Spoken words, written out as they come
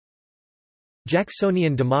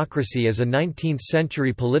Jacksonian democracy is a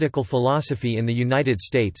 19th-century political philosophy in the United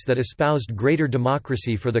States that espoused greater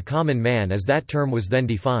democracy for the common man as that term was then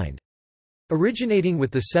defined. Originating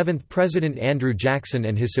with the 7th President Andrew Jackson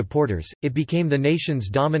and his supporters, it became the nation's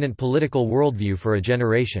dominant political worldview for a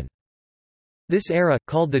generation. This era,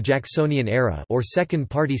 called the Jacksonian era or Second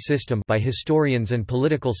Party System by historians and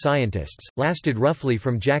political scientists, lasted roughly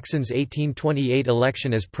from Jackson's 1828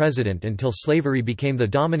 election as president until slavery became the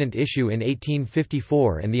dominant issue in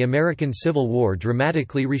 1854 and the American Civil War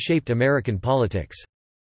dramatically reshaped American politics.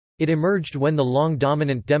 It emerged when the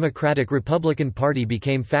long-dominant Democratic-Republican Party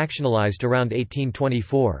became factionalized around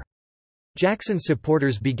 1824. Jackson's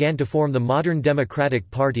supporters began to form the modern Democratic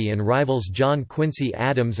Party, and rivals John Quincy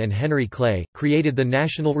Adams and Henry Clay created the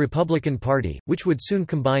National Republican Party, which would soon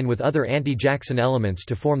combine with other anti-Jackson elements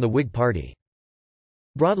to form the Whig Party.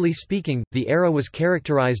 Broadly speaking, the era was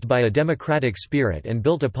characterized by a democratic spirit and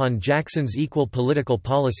built upon Jackson's equal political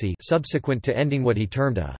policy subsequent to ending what he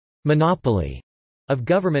termed a «monopoly» of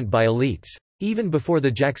government by elites. Even before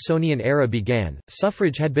the Jacksonian era began,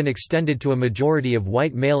 suffrage had been extended to a majority of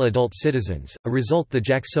white male adult citizens, a result the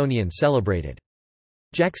Jacksonians celebrated.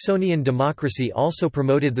 Jacksonian democracy also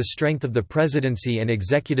promoted the strength of the presidency and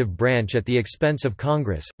executive branch at the expense of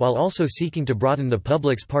Congress, while also seeking to broaden the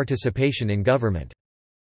public's participation in government.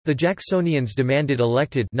 The Jacksonians demanded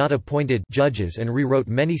elected, not appointed, judges and rewrote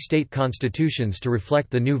many state constitutions to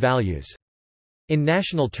reflect the new values. In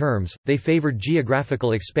national terms, they favored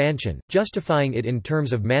geographical expansion, justifying it in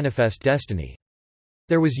terms of manifest destiny.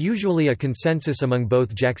 There was usually a consensus among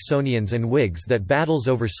both Jacksonians and Whigs that battles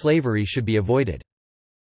over slavery should be avoided.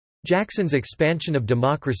 Jackson's expansion of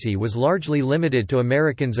democracy was largely limited to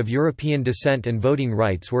Americans of European descent, and voting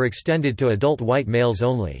rights were extended to adult white males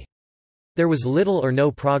only. There was little or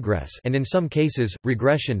no progress, and in some cases,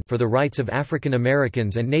 regression, for the rights of African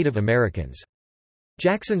Americans and Native Americans.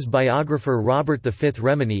 Jackson's biographer Robert V.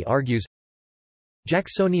 Remini argues,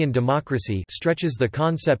 Jacksonian democracy stretches the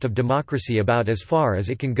concept of democracy about as far as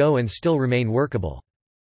it can go and still remain workable.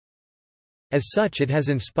 As such, it has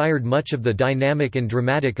inspired much of the dynamic and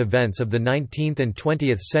dramatic events of the 19th and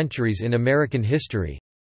 20th centuries in American history: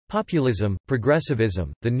 populism,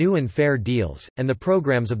 progressivism, the New and Fair Deals, and the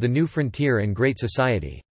programs of the New Frontier and Great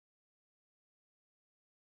Society.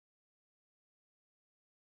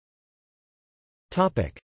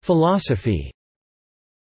 Philosophy.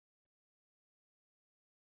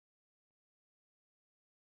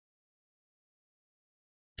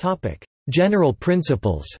 General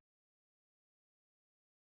principles.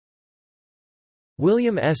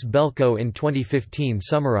 William S. Belko in 2015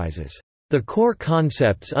 summarizes the core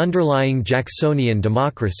concepts underlying Jacksonian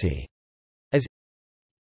democracy as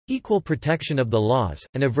equal protection of the laws,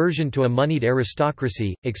 an aversion to a moneyed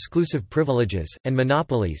aristocracy, exclusive privileges, and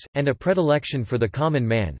monopolies, and a predilection for the common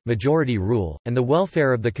man, majority rule, and the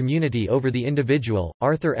welfare of the community over the individual.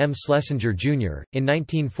 Arthur M. Schlesinger, Jr., in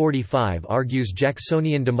 1945 argues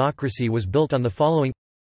Jacksonian democracy was built on the following: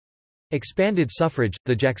 expanded suffrage.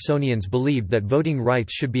 The Jacksonians believed that voting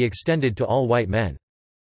rights should be extended to all white men.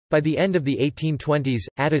 By the end of the 1820s,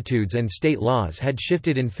 attitudes and state laws had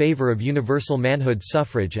shifted in favor of universal manhood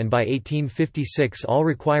suffrage, and by 1856 all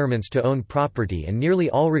requirements to own property and nearly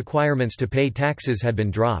all requirements to pay taxes had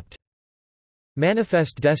been dropped.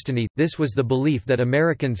 Manifest destiny. This was the belief that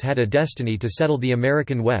Americans had a destiny to settle the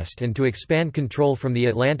American West and to expand control from the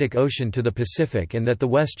Atlantic Ocean to the Pacific, and that the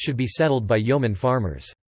West should be settled by yeoman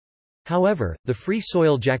farmers. However, the Free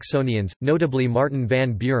Soil Jacksonians, notably Martin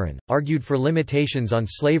Van Buren, argued for limitations on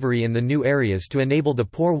slavery in the new areas to enable the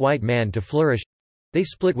poor white man to flourish. They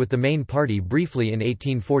split with the main party briefly in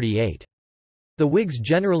 1848. The Whigs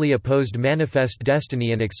generally opposed manifest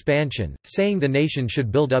destiny and expansion, saying the nation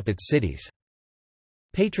should build up its cities.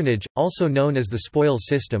 Patronage, also known as the spoils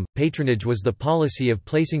system. Patronage was the policy of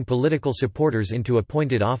placing political supporters into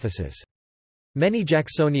appointed offices. Many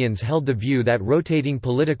Jacksonians held the view that rotating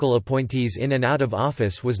political appointees in and out of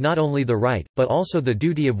office was not only the right, but also the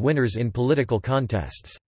duty of winners in political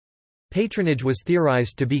contests. Patronage was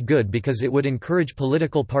theorized to be good because it would encourage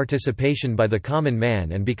political participation by the common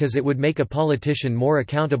man, and because it would make a politician more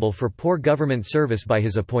accountable for poor government service by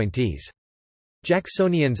his appointees.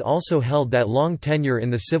 Jacksonians also held that long tenure in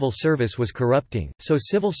the civil service was corrupting, so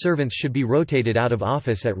civil servants should be rotated out of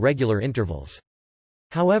office at regular intervals.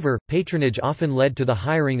 However, patronage often led to the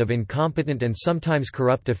hiring of incompetent and sometimes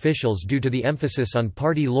corrupt officials due to the emphasis on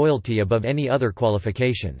party loyalty above any other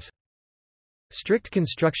qualifications. Strict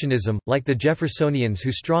constructionism, like the Jeffersonians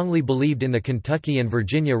who strongly believed in the Kentucky and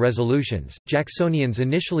Virginia resolutions, Jacksonians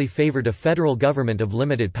initially favored a federal government of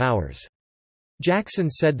limited powers. Jackson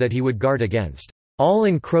said that he would guard against all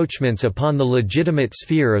encroachments upon the legitimate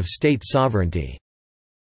sphere of state sovereignty."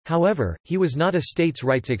 However, he was not a states'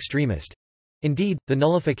 rights extremist. Indeed, the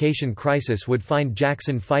nullification crisis would find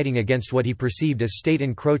Jackson fighting against what he perceived as state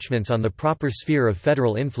encroachments on the proper sphere of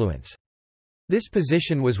federal influence. This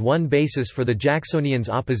position was one basis for the Jacksonians'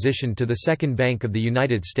 opposition to the Second Bank of the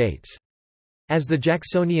United States. As the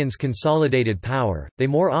Jacksonians consolidated power, they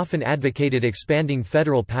more often advocated expanding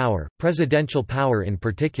federal power, presidential power in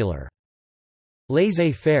particular.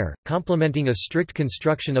 Laissez-faire, complementing a strict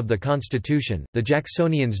construction of the Constitution, the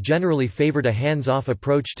Jacksonians generally favored a hands-off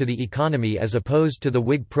approach to the economy as opposed to the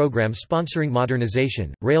Whig program sponsoring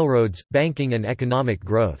modernization, railroads, banking and economic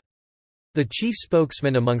growth. The chief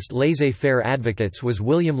spokesman amongst laissez-faire advocates was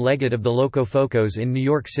William Leggett of the Locofocos in New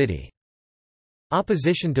York City.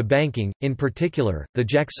 Opposition to banking, in particular, the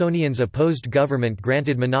Jacksonians opposed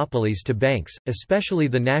government-granted monopolies to banks, especially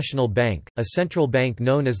the National Bank, a central bank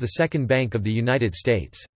known as the Second Bank of the United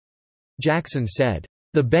States. Jackson said,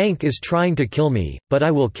 "The bank is trying to kill me, but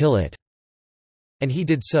I will kill it." And he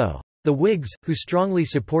did so. The Whigs, who strongly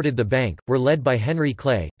supported the bank, were led by Henry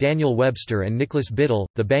Clay, Daniel Webster and Nicholas Biddle,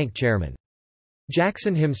 the bank chairman.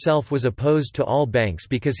 Jackson himself was opposed to all banks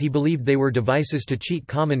because he believed they were devices to cheat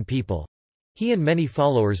common people. He and many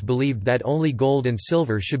followers believed that only gold and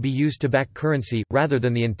silver should be used to back currency, rather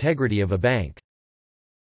than the integrity of a bank.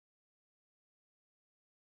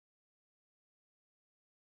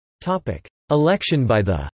 Election by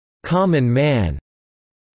the common man.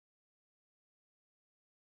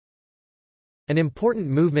 An important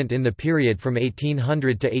movement in the period from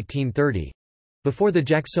 1800 to 1830—before the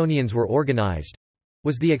Jacksonians were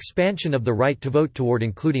organized—was the expansion of the right to vote toward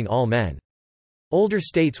including all men. Older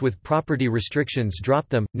states with property restrictions dropped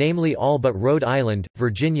them, namely all but Rhode Island,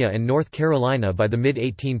 Virginia and North Carolina by the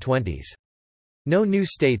mid-1820s. No new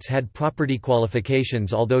states had property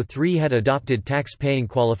qualifications, although 3 had adopted tax-paying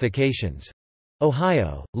qualifications: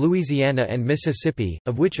 Ohio, Louisiana and Mississippi,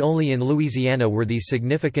 of which only in Louisiana were these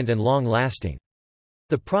significant and long-lasting.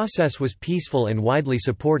 The process was peaceful and widely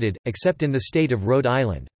supported, except in the state of Rhode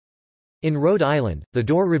Island. In Rhode Island, the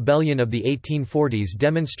Dorr Rebellion of the 1840s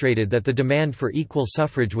demonstrated that the demand for equal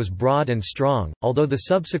suffrage was broad and strong, although the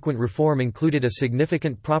subsequent reform included a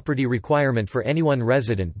significant property requirement for anyone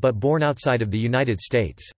resident but born outside of the United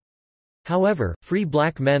States. However, free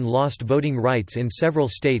black men lost voting rights in several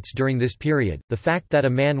states during this period. The fact that a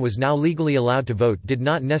man was now legally allowed to vote did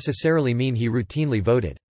not necessarily mean he routinely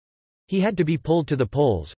voted. He had to be pulled to the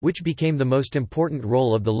polls, which became the most important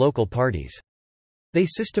role of the local parties. They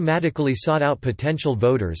systematically sought out potential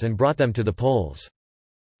voters and brought them to the polls.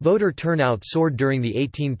 Voter turnout soared during the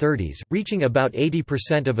 1830s, reaching about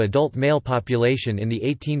 80% of adult male population in the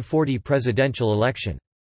 1840 presidential election.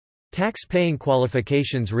 Tax-paying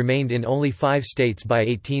qualifications remained in only 5 states by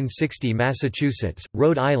 1860: Massachusetts,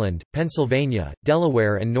 Rhode Island, Pennsylvania,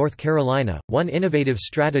 Delaware and North Carolina. One innovative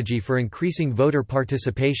strategy for increasing voter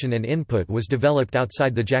participation and input was developed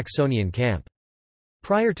outside the Jacksonian camp.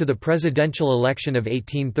 Prior to the presidential election of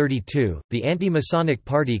 1832, the anti-Masonic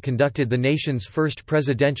Party conducted the nation's first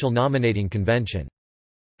presidential nominating convention.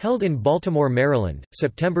 Held in Baltimore, Maryland,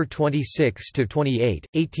 September 26–28,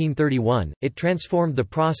 1831, it transformed the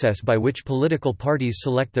process by which political parties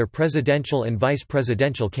select their presidential and vice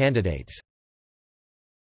presidential candidates.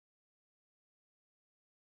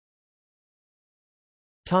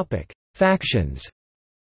 Factions.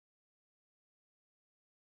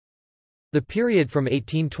 The period from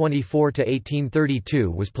 1824 to 1832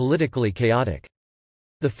 was politically chaotic.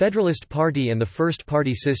 The Federalist Party and the First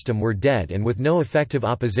Party system were dead, and with no effective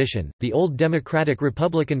opposition, the old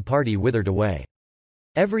Democratic-Republican Party withered away.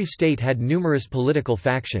 Every state had numerous political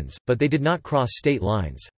factions, but they did not cross state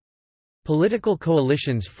lines. Political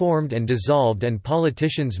coalitions formed and dissolved, and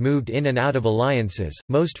politicians moved in and out of alliances.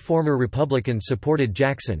 Most former Republicans supported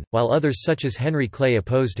Jackson, while others such as Henry Clay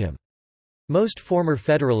opposed him. Most former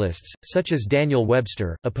Federalists, such as Daniel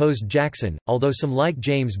Webster, opposed Jackson, although some like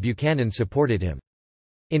James Buchanan supported him.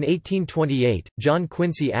 In 1828, John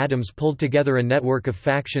Quincy Adams pulled together a network of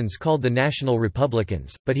factions called the National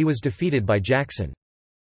Republicans, but he was defeated by Jackson.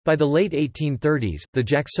 By the late 1830s, the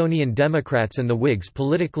Jacksonian Democrats and the Whigs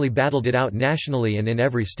politically battled it out nationally and in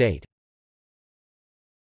every state.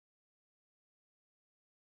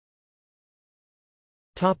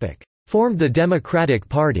 Formed the Democratic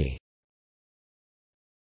Party.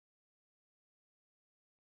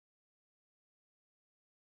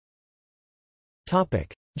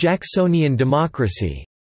 Jacksonian democracy.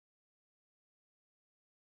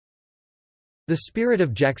 The spirit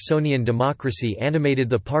of Jacksonian democracy animated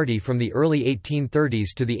the party from the early 1830s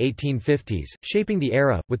to the 1850s, shaping the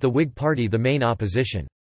era, with the Whig Party the main opposition.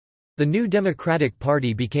 The New Democratic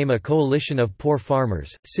Party became a coalition of poor farmers,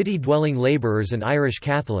 city-dwelling labourers and Irish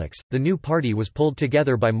Catholics. The new party was pulled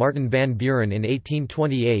together by Martin Van Buren in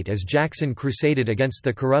 1828 as Jackson crusaded against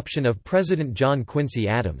the corruption of President John Quincy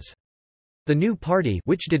Adams. The new party,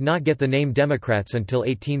 which did not get the name Democrats until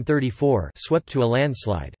 1834, swept to a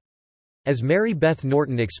landslide. As Mary Beth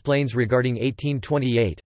Norton explains regarding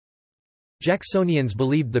 1828, Jacksonians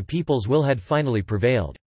believed the people's will had finally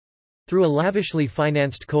prevailed. Through a lavishly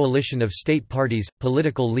financed coalition of state parties,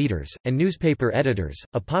 political leaders, and newspaper editors,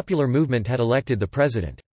 a popular movement had elected the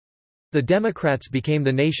president. The Democrats became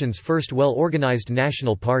the nation's first well-organized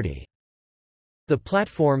national party. The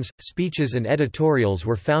platforms, speeches and editorials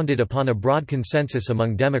were founded upon a broad consensus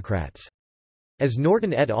among Democrats. As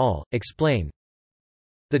Norton et al. Explain,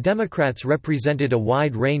 the Democrats represented a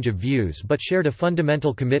wide range of views but shared a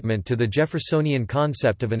fundamental commitment to the Jeffersonian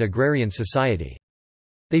concept of an agrarian society.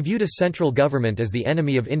 They viewed a central government as the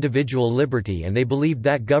enemy of individual liberty, and they believed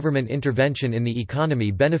that government intervention in the economy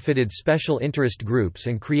benefited special interest groups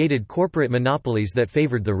and created corporate monopolies that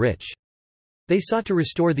favored the rich. They sought to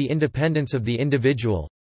restore the independence of the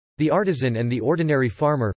individual—the artisan and the ordinary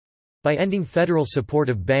farmer—by ending federal support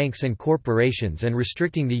of banks and corporations and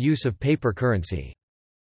restricting the use of paper currency.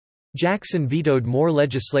 Jackson vetoed more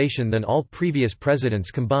legislation than all previous presidents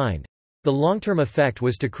combined. The long-term effect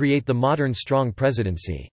was to create the modern strong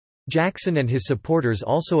presidency. Jackson and his supporters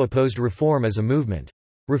also opposed reform as a movement.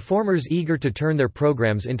 Reformers eager to turn their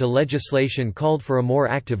programs into legislation called for a more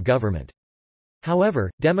active government.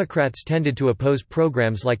 However, Democrats tended to oppose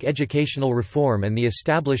programs like educational reform and the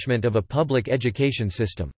establishment of a public education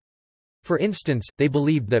system. For instance, they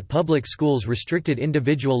believed that public schools restricted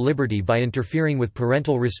individual liberty by interfering with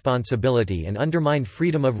parental responsibility and undermined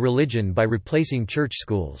freedom of religion by replacing church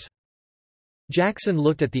schools. Jackson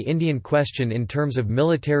looked at the Indian question in terms of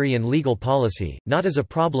military and legal policy, not as a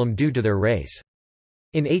problem due to their race.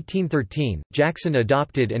 In 1813, Jackson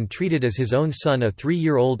adopted and treated as his own son a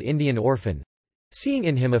 3-year-old Indian orphan, seeing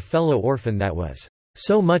in him a fellow orphan that was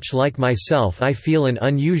so much like myself I feel an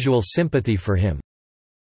unusual sympathy for him.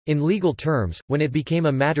 In legal terms, when it became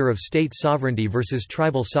a matter of state sovereignty versus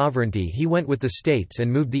tribal sovereignty, he went with the states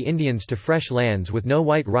and moved the Indians to fresh lands with no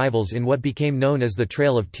white rivals in what became known as the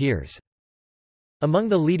Trail of Tears. Among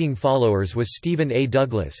the leading followers was Stephen A.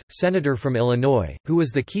 Douglas, senator from Illinois, who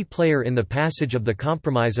was the key player in the passage of the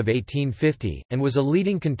Compromise of 1850, and was a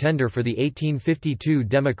leading contender for the 1852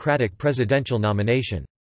 Democratic presidential nomination.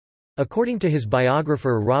 According to his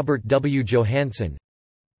biographer Robert W. Johanson,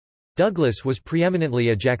 Douglas was preeminently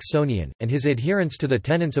a Jacksonian, and his adherence to the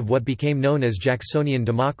tenets of what became known as Jacksonian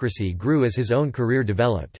democracy grew as his own career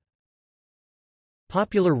developed.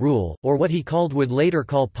 Popular rule, or what he would later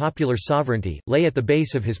call popular sovereignty, lay at the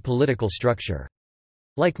base of his political structure.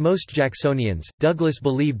 Like most Jacksonians, Douglas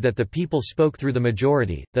believed that the people spoke through the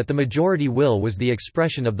majority, that the majority will was the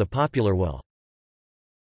expression of the popular will.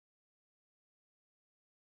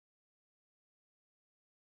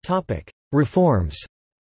 Reforms.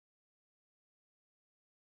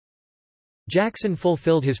 Jackson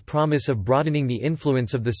fulfilled his promise of broadening the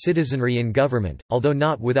influence of the citizenry in government, although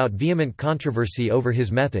not without vehement controversy over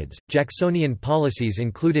his methods. Jacksonian policies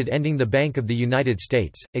included ending the Bank of the United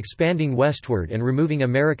States, expanding westward, and removing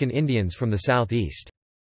American Indians from the Southeast.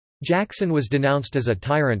 Jackson was denounced as a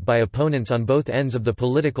tyrant by opponents on both ends of the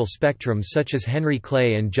political spectrum such as Henry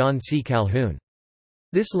Clay and John C. Calhoun.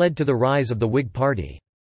 This led to the rise of the Whig Party.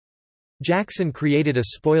 Jackson created a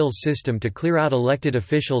spoils system to clear out elected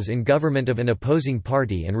officials in government of an opposing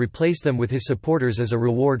party and replace them with his supporters as a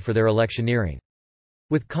reward for their electioneering.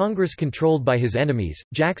 With Congress controlled by his enemies,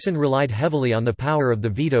 Jackson relied heavily on the power of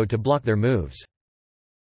the veto to block their moves.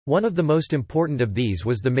 One of the most important of these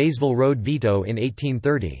was the Maysville Road veto in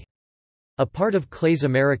 1830. A part of Clay's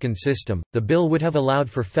American system, the bill would have allowed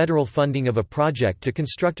for federal funding of a project to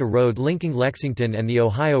construct a road linking Lexington and the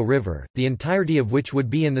Ohio River, the entirety of which would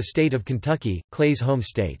be in the state of Kentucky, Clay's home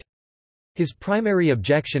state. His primary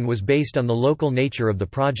objection was based on the local nature of the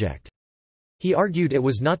project. He argued it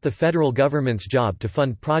was not the federal government's job to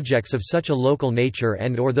fund projects of such a local nature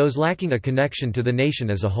and/or those lacking a connection to the nation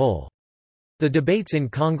as a whole. The debates in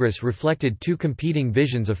Congress reflected two competing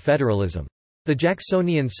visions of federalism. The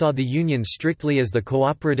Jacksonians saw the Union strictly as the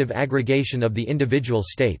cooperative aggregation of the individual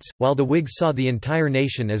states, while the Whigs saw the entire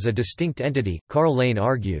nation as a distinct entity. Carl Lane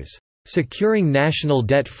argues, "Securing national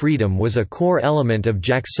debt freedom was a core element of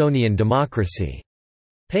Jacksonian democracy.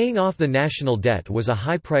 Paying off the national debt was a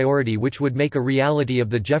high priority which would make a reality of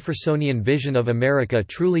the Jeffersonian vision of America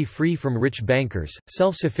truly free from rich bankers,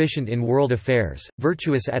 self-sufficient in world affairs,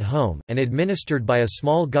 virtuous at home, and administered by a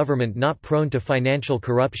small government not prone to financial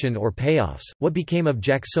corruption or payoffs. What became of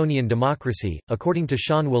Jacksonian democracy, according to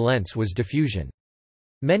Sean Wilentz, was diffusion.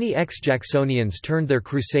 Many ex-Jacksonians turned their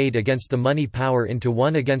crusade against the money power into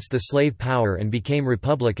one against the slave power and became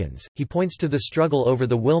Republicans. He points to the struggle over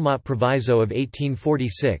the Wilmot Proviso of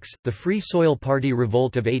 1846, the Free Soil Party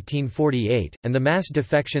revolt of 1848, and the mass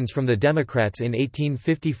defections from the Democrats in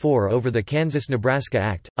 1854 over the Kansas-Nebraska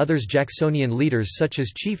Act. Others Jacksonian leaders such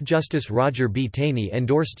as Chief Justice Roger B. Taney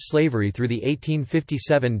endorsed slavery through the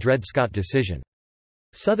 1857 Dred Scott decision.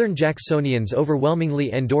 Southern Jacksonians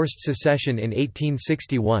overwhelmingly endorsed secession in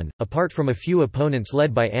 1861, apart from a few opponents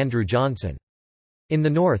led by Andrew Johnson. In the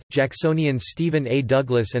North, Jacksonians Stephen A.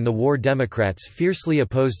 Douglas and the War Democrats fiercely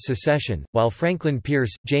opposed secession, while Franklin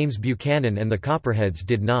Pierce, James Buchanan and the Copperheads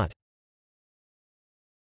did not.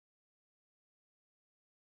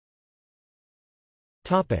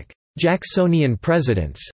 Jacksonian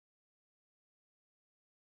presidents.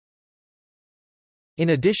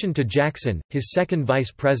 In addition to Jackson, his second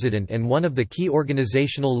vice president and one of the key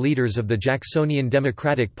organizational leaders of the Jacksonian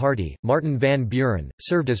Democratic Party, Martin Van Buren,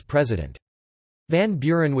 served as president. Van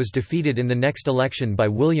Buren was defeated in the next election by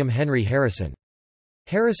William Henry Harrison.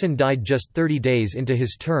 Harrison died just 30 days into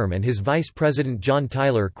his term and his vice president John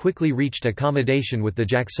Tyler quickly reached accommodation with the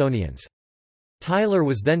Jacksonians. Tyler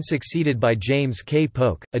was then succeeded by James K.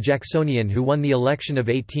 Polk, a Jacksonian who won the election of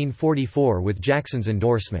 1844 with Jackson's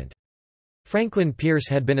endorsement. Franklin Pierce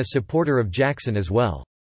had been a supporter of Jackson as well.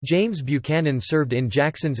 James Buchanan served in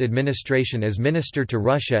Jackson's administration as minister to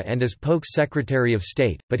Russia and as Polk's Secretary of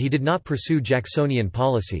State, but he did not pursue Jacksonian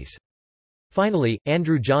policies. Finally,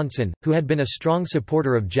 Andrew Johnson, who had been a strong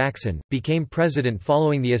supporter of Jackson, became president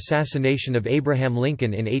following the assassination of Abraham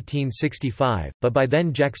Lincoln in 1865, but by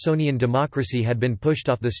then Jacksonian democracy had been pushed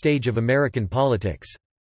off the stage of American politics.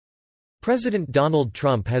 President Donald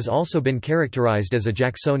Trump has also been characterized as a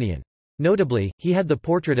Jacksonian. Notably, he had the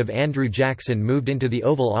portrait of Andrew Jackson moved into the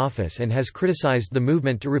Oval Office and has criticized the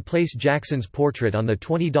movement to replace Jackson's portrait on the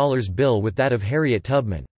 $20 bill with that of Harriet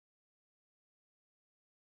Tubman.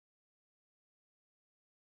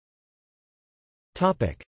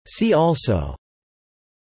 See also: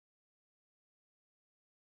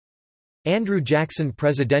 Andrew Jackson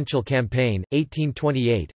Presidential Campaign,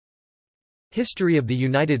 1828. History of the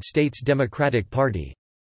United States Democratic Party.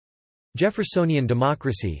 Jeffersonian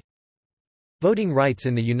democracy. Voting rights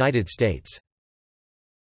in the United States.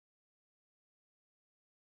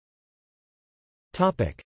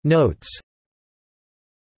 Notes.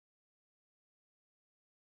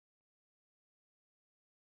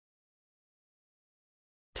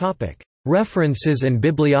 References and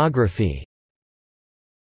bibliography.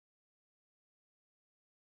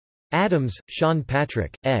 Adams, Sean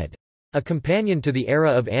Patrick, ed. A Companion to the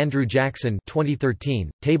Era of Andrew Jackson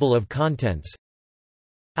 2013, Table of Contents.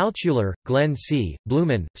 Altshuler, Glenn C.,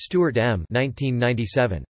 Blumen, Stuart M.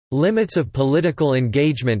 1997. Limits of Political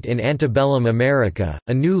Engagement in Antebellum America,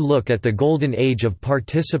 A New Look at the Golden Age of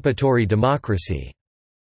Participatory Democracy.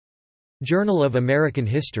 Journal of American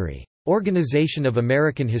History. Organization of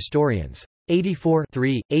American Historians. 84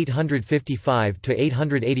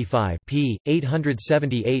 855–885 p.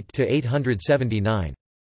 878–879.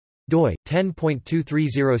 doi,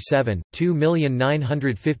 10.2307,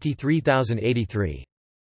 2953083.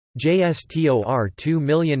 JSTOR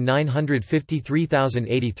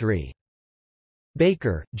 2953083.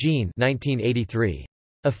 Baker, Jean 1983.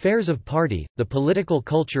 Affairs of Party, The Political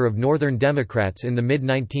Culture of Northern Democrats in the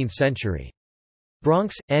Mid-19th Century.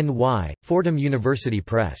 Bronx, N.Y., Fordham University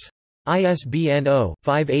Press. ISBN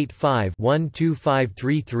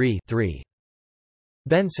 0-585-12533-3.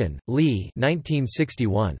 Benson, Lee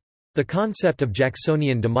 1961. The Concept of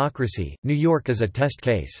Jacksonian Democracy, New York as a Test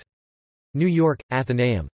Case. New York,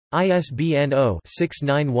 Athenaeum. ISBN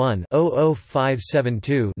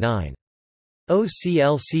 0-691-00572-9.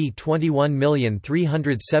 OCLC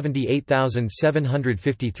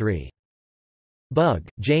 21378753. Bugg,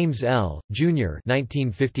 James L., Jr.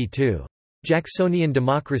 1952. Jacksonian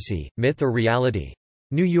Democracy, Myth or Reality?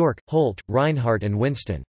 New York, Holt, Reinhardt and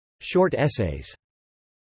Winston. Short Essays.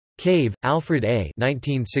 Cave, Alfred A.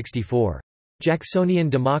 1964. Jacksonian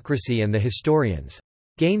Democracy and the Historians.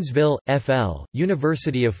 Gainesville, F.L.,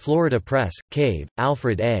 University of Florida Press, Cave,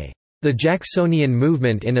 Alfred A. The Jacksonian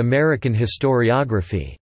Movement in American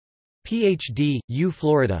Historiography. Ph.D., U.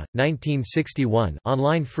 Florida, 1961.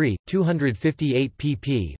 Online free, 258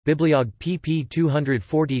 pp. Bibliog pp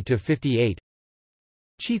 240–58.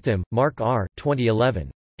 Cheatham, Mark R.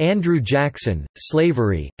 2011. Andrew Jackson,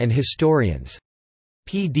 Slavery, and Historians.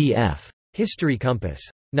 PDF. History Compass.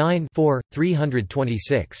 9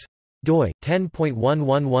 326. doi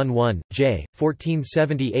 10.1111 j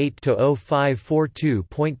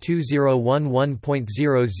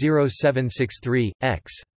 1478/0542.2011.00763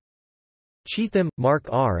 x. Cheatham, Mark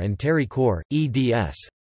R. and Terry Core, eds.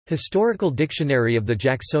 Historical Dictionary of the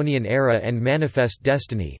Jacksonian Era and Manifest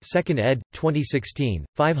Destiny, 2nd ed., 2016,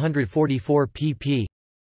 544 pp.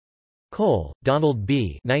 Cole, Donald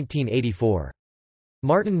B. 1984.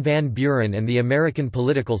 Martin Van Buren and the American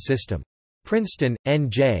Political System. Princeton,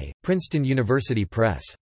 N.J., Princeton University Press.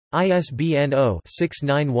 ISBN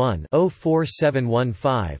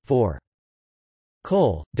 0-691-04715-4.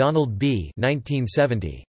 Cole, Donald B.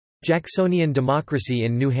 1970. Jacksonian Democracy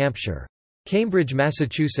in New Hampshire. Cambridge,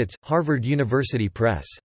 Massachusetts, Harvard University Press.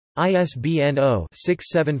 ISBN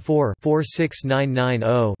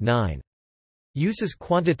 0-674-46990-9. Uses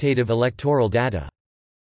quantitative electoral data.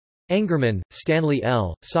 Engerman, Stanley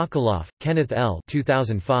L., Sokoloff, Kenneth L.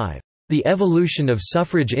 2005. The Evolution of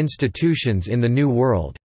Suffrage Institutions in the New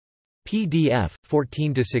World. PDF,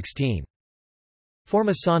 14–16.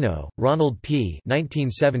 Formisano, Ronald P.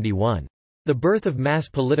 1971. The Birth of Mass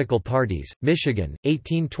Political Parties, Michigan,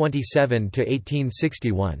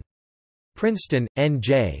 1827–1861. Princeton,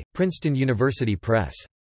 N.J., Princeton University Press.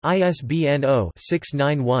 ISBN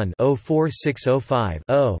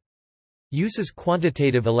 0-691-04605-0. Uses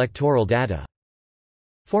quantitative electoral data.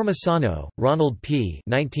 Formisano, Ronald P.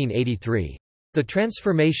 1983. The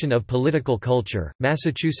Transformation of Political Culture,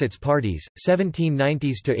 Massachusetts Parties,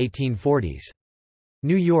 1790s–1840s.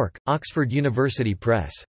 New York, Oxford University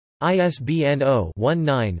Press. ISBN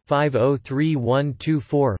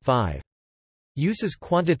 0-19-503124-5. Uses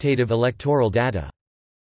quantitative electoral data.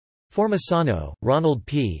 Formisano, Ronald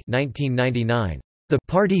P. 1999. The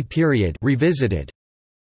Party Period Revisited.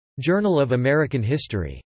 Journal of American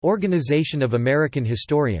History. Organization of American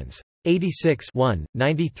Historians. 86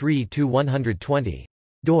 93–120.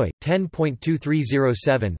 doi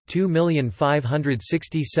 10.2307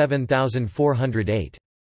 2567408.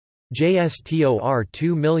 JSTOR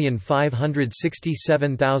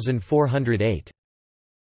 2567408.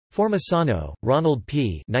 Formisano, Ronald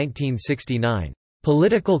P. 1969.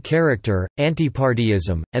 Political Character,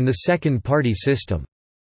 Antipartyism, and the Second Party System.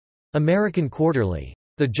 American Quarterly.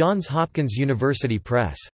 The Johns Hopkins University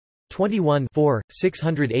Press. 21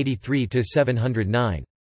 683–709.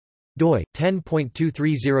 doi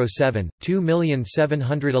 10.2307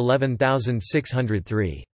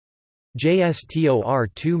 2711603. JSTOR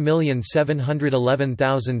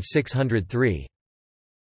 2711603.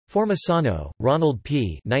 Formisano, Ronald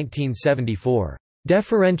P. 1974.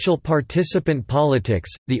 Deferential Participant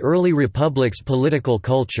Politics, The Early Republic's Political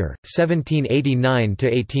Culture,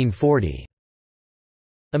 1789–1840.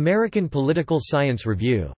 American Political Science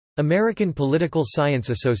Review. American Political Science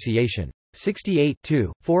Association. 68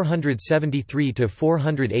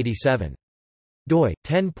 473–487. doi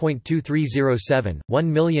 10.2307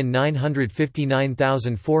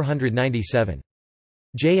 1959497.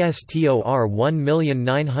 JSTOR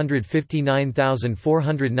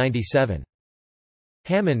 1959497.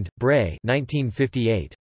 Hammond, Bray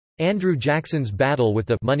 1958. Andrew Jackson's Battle with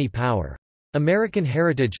the Money Power. American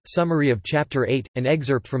Heritage, Summary of Chapter 8, an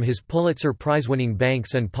excerpt from his Pulitzer Prize-winning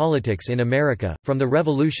Banks and Politics in America, From the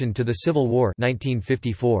Revolution to the Civil War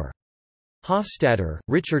 1954. Hofstadter,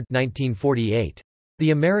 Richard 1948. The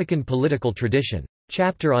American Political Tradition.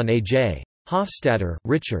 Chapter on A.J. Hofstadter,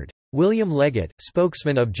 Richard. William Leggett,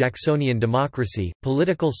 Spokesman of Jacksonian Democracy,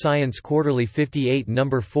 Political Science Quarterly 58 No.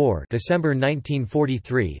 4 December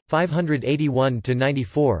 1943,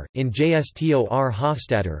 581–94, in JSTOR.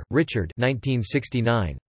 Hofstadter, Richard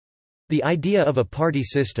 1969. The Idea of a Party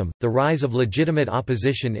System, The Rise of Legitimate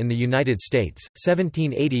Opposition in the United States,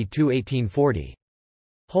 1780–1840.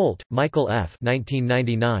 Holt, Michael F.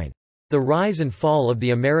 1999. The Rise and Fall of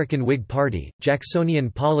the American Whig Party, Jacksonian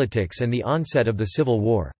Politics and the Onset of the Civil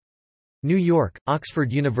War. New York,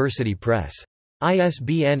 Oxford University Press.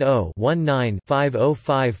 ISBN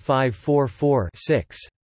 0-19-505544-6.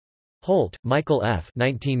 Holt, Michael F.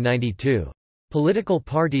 1992. Political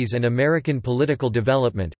Parties and American Political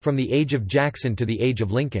Development, From the Age of Jackson to the Age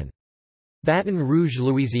of Lincoln. Baton Rouge,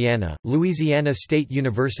 Louisiana, Louisiana State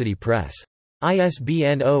University Press.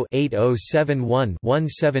 ISBN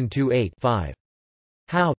 0-8071-1728-5.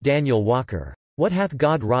 Howe, Daniel Walker. What Hath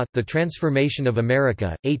God Wrought? The Transformation of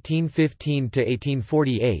America,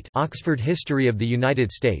 1815–1848. Oxford History of the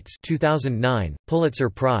United States 2009, Pulitzer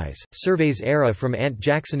Prize, Surveys Era from Ant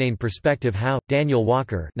Jacksonian Perspective. Howe, Daniel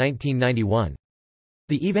Walker 1991.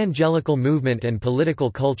 The Evangelical Movement and Political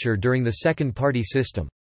Culture During the Second Party System.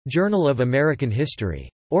 Journal of American History.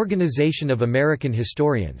 Organization of American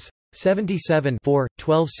Historians. 77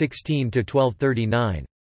 1216–1239.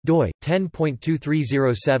 doi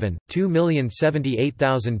 10.2307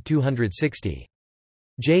 2078260.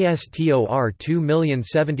 JSTOR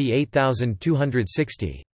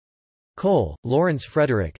 2078260. Cole, Lawrence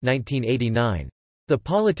Frederick 1989. The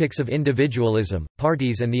Politics of Individualism,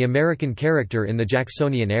 Parties and the American Character in the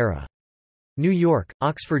Jacksonian Era. New York,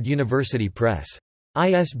 Oxford University Press.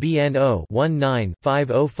 ISBN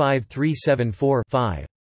 0-19-505374-5.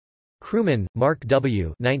 Krugman, Mark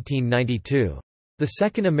W. 1992. The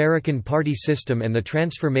Second American Party System and the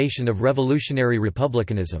Transformation of Revolutionary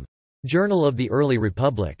Republicanism. Journal of the Early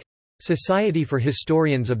Republic. Society for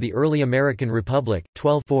Historians of the Early American Republic,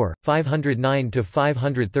 12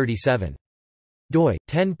 509–537. doi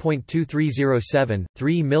 10.2307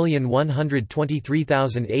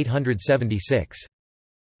 3123876.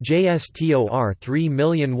 JSTOR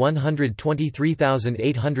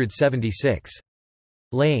 3123876.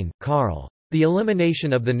 Lane, Carl. The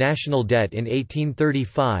Elimination of the National Debt in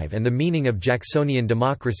 1835 and the Meaning of Jacksonian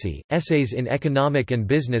Democracy, Essays in Economic and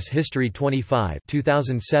Business History 25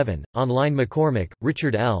 2007, online McCormick,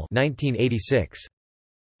 Richard L. 1986.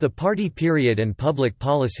 The Party Period and Public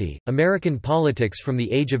Policy, American Politics from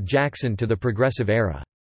the Age of Jackson to the Progressive Era.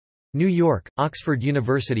 New York, Oxford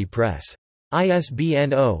University Press.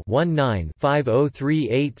 ISBN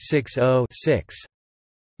 0-19-503860-6.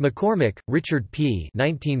 McCormick, Richard P.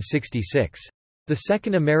 1966. The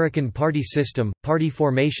Second American Party System, Party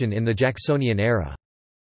Formation in the Jacksonian Era.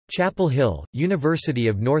 Chapel Hill, University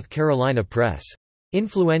of North Carolina Press.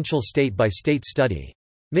 Influential State-by-State Study.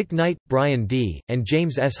 McKnight, Brian D., and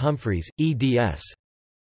James S. Humphreys, eds.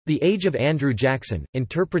 The Age of Andrew Jackson,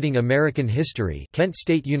 Interpreting American History, Kent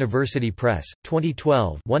State University Press,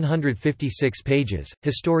 2012, 156 pages.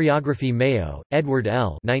 Historiography Mayo, Edward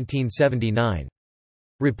L. 1979.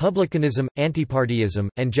 Republicanism, Antipartyism,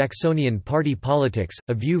 and Jacksonian Party Politics,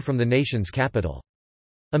 A View from the Nation's Capital.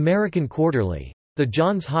 American Quarterly. The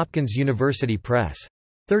Johns Hopkins University Press.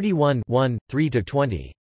 31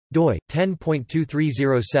 3–20. doi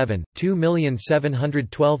 10.2307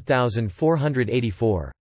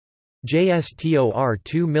 2712484. JSTOR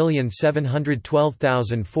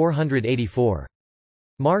 2712484.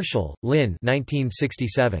 Marshall, Lynn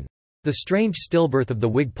 1967. The Strange Stillbirth of the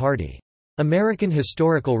Whig Party. American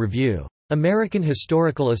Historical Review. American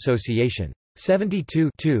Historical Association. 72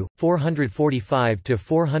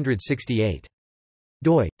 445–468.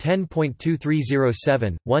 doi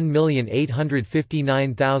 10.2307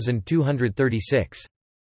 1859236.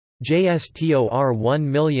 JSTOR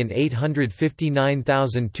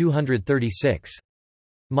 1859236.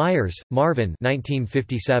 Myers, Marvin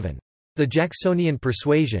 1957. The Jacksonian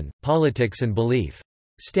Persuasion, Politics and Belief.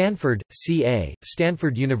 Stanford, C.A.,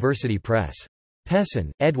 Stanford University Press.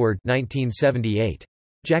 Pessin, Edward 1978.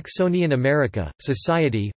 Jacksonian America,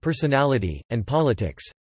 Society, Personality, and Politics.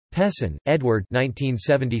 Pessin, Edward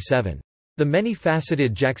 1977. The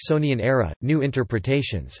Many-Faceted Jacksonian Era, New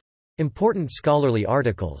Interpretations. Important Scholarly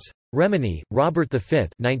Articles. Remini, Robert V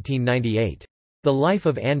 1998. The Life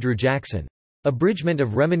of Andrew Jackson. Abridgment of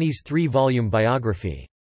Remini's three-volume biography.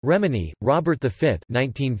 Remini, Robert V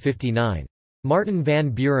 1959. Martin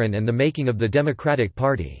Van Buren and the Making of the Democratic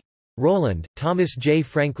Party. Roland, Thomas J.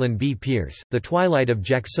 Franklin B. Pierce, The Twilight of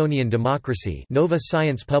Jacksonian Democracy, Nova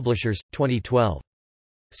Science Publishers, 2012.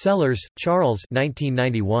 Sellers, Charles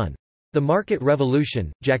 1991. The Market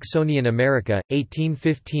Revolution, Jacksonian America,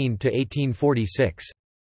 1815–1846.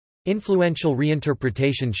 Influential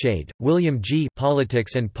Reinterpretation Shade, William G.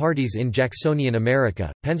 Politics and Parties in Jacksonian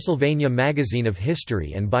America, Pennsylvania Magazine of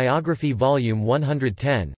History and Biography Volume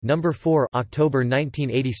 110, No. 4 October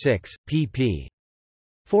 1986, pp.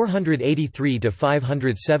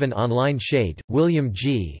 483–507. Online Shade, William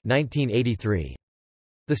G. 1983.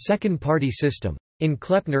 The Second Party System. In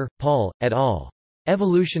Kleppner, Paul, et al.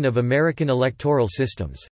 Evolution of American Electoral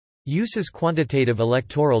Systems. Uses Quantitative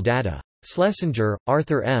Electoral Data. Schlesinger,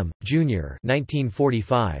 Arthur M., Jr.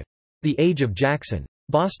 1945. The Age of Jackson.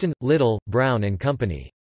 Boston, Little, Brown and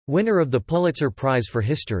Company. Winner of the Pulitzer Prize for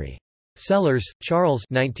History. Sellers, Charles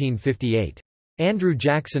 1958. Andrew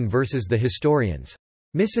Jackson vs. the Historians.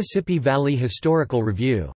 Mississippi Valley Historical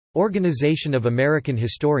Review. Organization of American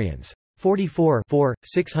Historians. 44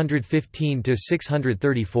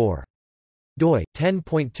 615–634. doi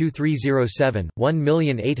 10.2307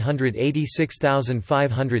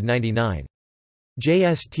 1886599.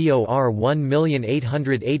 JSTOR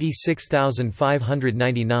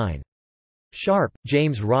 1886599. Sharp,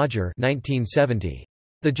 James Roger 1970.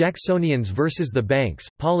 The Jacksonians versus the Banks,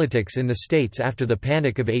 Politics in the States After the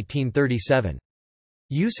Panic of 1837.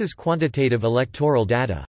 Uses quantitative electoral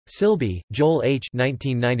data. Silby, Joel H.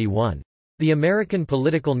 1991. The American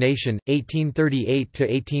Political Nation,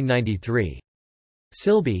 1838–1893.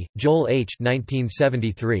 Silby, Joel H.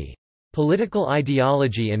 1973. Political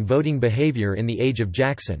Ideology and Voting Behavior in the Age of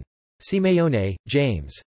Jackson. Simeone,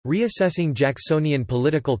 James. Reassessing Jacksonian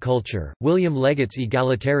Political Culture, William Leggett's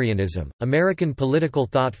Egalitarianism, American Political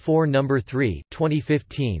Thought 4 No. 3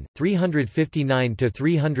 2015,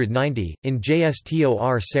 359–390, in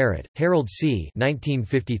JSTOR Sarrett, Harold C.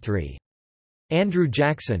 1953. Andrew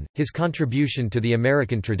Jackson, His Contribution to the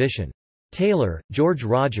American Tradition. Taylor, George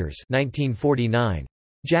Rogers 1949.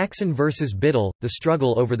 Jackson vs. Biddle, The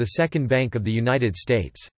Struggle Over the Second Bank of the United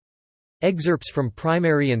States. Excerpts from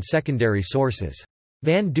primary and secondary sources.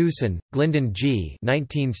 Van Dusen, Glendon G.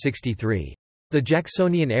 1963. The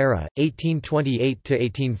Jacksonian Era,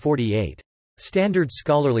 1828–1848. Standard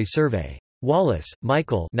Scholarly Survey. Wallace,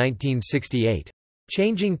 Michael 1968.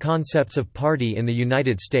 Changing Concepts of Party in the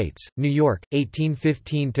United States, New York,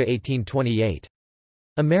 1815–1828.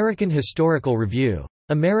 American Historical Review.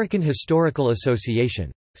 American Historical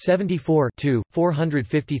Association. 74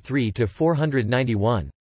 453–491.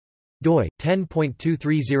 doi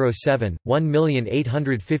 10.2307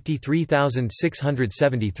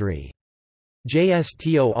 1853673.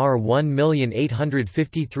 JSTOR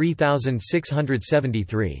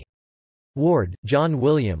 1853673. Ward, John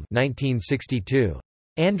William 1962.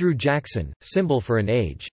 Andrew Jackson, Symbol for an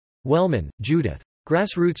Age. Wellman, Judith.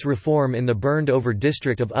 Grassroots Reform in the Burned-Over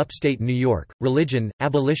District of Upstate New York, Religion,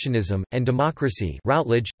 Abolitionism, and Democracy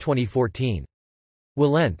Routledge, 2014.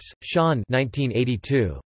 Willentz, Sean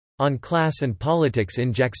 1982. On Class and Politics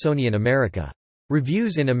in Jacksonian America.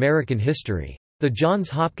 Reviews in American History. The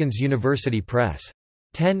Johns Hopkins University Press.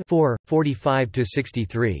 10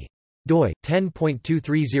 45–63. doi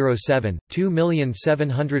 10.2307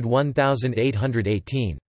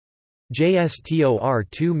 2701818. JSTOR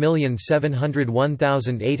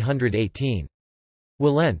 2701818.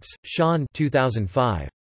 Willentz, Sean 2005.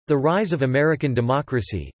 The Rise of American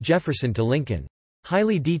Democracy, Jefferson to Lincoln.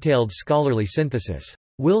 Highly detailed scholarly synthesis.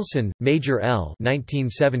 Wilson, Major L.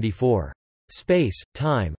 1974. Space,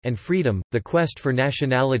 Time, and Freedom, The Quest for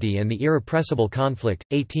Nationality and the Irrepressible Conflict,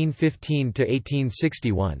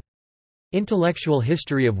 1815–1861. Intellectual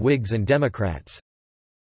History of Whigs and Democrats.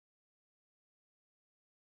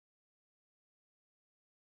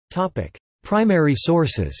 Primary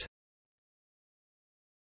sources.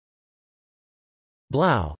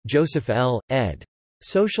 Blau, Joseph L., ed.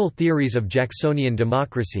 Social Theories of Jacksonian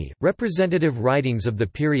Democracy, Representative Writings of the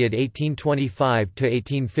Period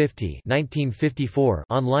 1825–1850 1954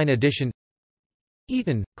 online edition.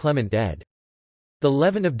 Eaton, Clement ed. The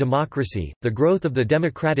Leaven of Democracy, The Growth of the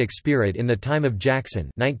Democratic Spirit in the Time of Jackson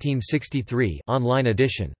 1963 online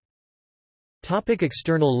edition.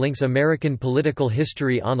 External links. American Political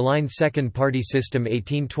History Online. Second Party System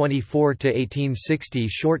 1824–1860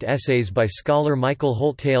 Short essays by scholar Michael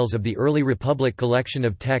Holt. Tales of the Early Republic Collection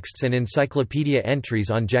of texts and encyclopedia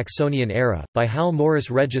entries on Jacksonian Era, by Hal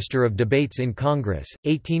Morris. Register of Debates in Congress,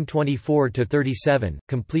 1824–37,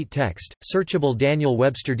 complete text, searchable. Daniel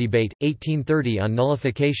Webster Debate, 1830 on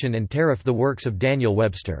Nullification and Tariff. The Works of Daniel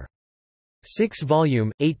Webster.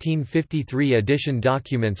 6-volume, 1853 edition.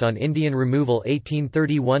 Documents on Indian Removal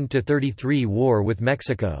 1831–33 War with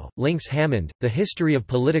Mexico, Links Hammond, The History of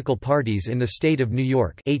Political Parties in the State of New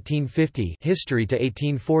York 1850 History to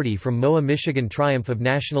 1840 from MOA Michigan Triumph of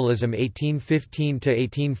Nationalism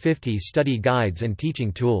 1815–1850 Study Guides and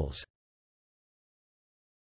Teaching Tools